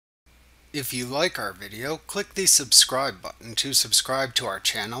If you like our video, click the subscribe button to subscribe to our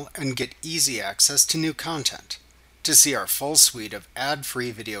channel and get easy access to new content. To see our full suite of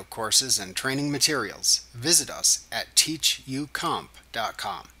ad-free video courses and training materials, visit us at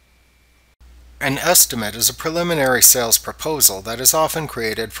teachucomp.com. An estimate is a preliminary sales proposal that is often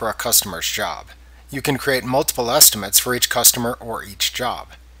created for a customer's job. You can create multiple estimates for each customer or each job.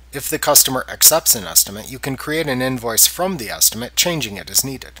 If the customer accepts an estimate, you can create an invoice from the estimate, changing it as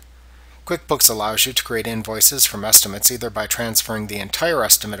needed. QuickBooks allows you to create invoices from estimates either by transferring the entire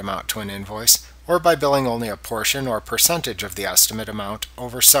estimate amount to an invoice or by billing only a portion or percentage of the estimate amount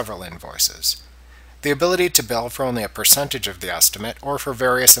over several invoices. The ability to bill for only a percentage of the estimate or for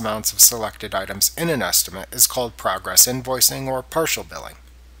various amounts of selected items in an estimate is called progress invoicing or partial billing.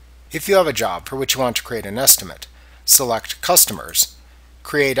 If you have a job for which you want to create an estimate, select Customers,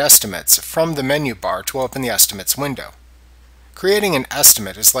 Create Estimates from the menu bar to open the Estimates window. Creating an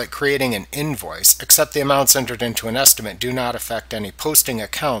estimate is like creating an invoice, except the amounts entered into an estimate do not affect any posting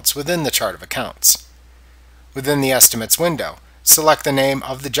accounts within the chart of accounts. Within the Estimates window, select the name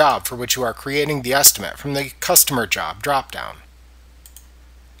of the job for which you are creating the estimate from the Customer Job drop-down.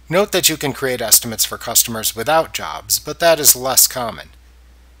 Note that you can create estimates for customers without jobs, but that is less common.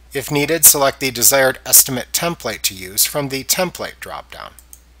 If needed, select the desired estimate template to use from the Template drop-down.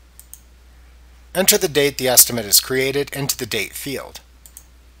 Enter the date the estimate is created into the Date field.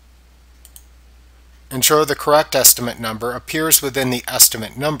 Ensure the correct estimate number appears within the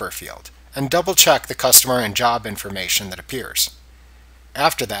Estimate Number field, and double-check the customer and job information that appears.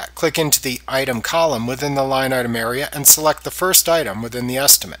 After that, click into the Item column within the line item area and select the first item within the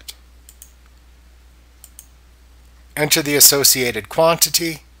estimate. Enter the associated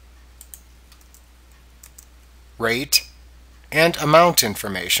quantity, rate, and amount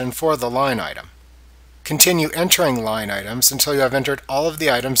information for the line item. Continue entering line items until you have entered all of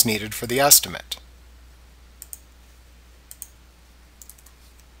the items needed for the estimate.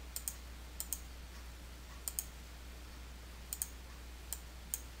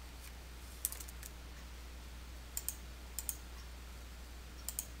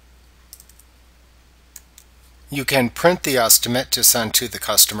 You can print the estimate to send to the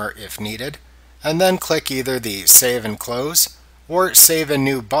customer if needed, and then click either the Save and Close or Save a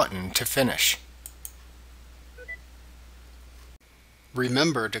New button to finish.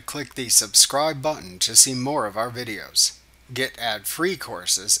 Remember to click the subscribe button to see more of our videos. Get ad-free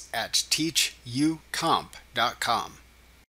courses at teachucomp.com.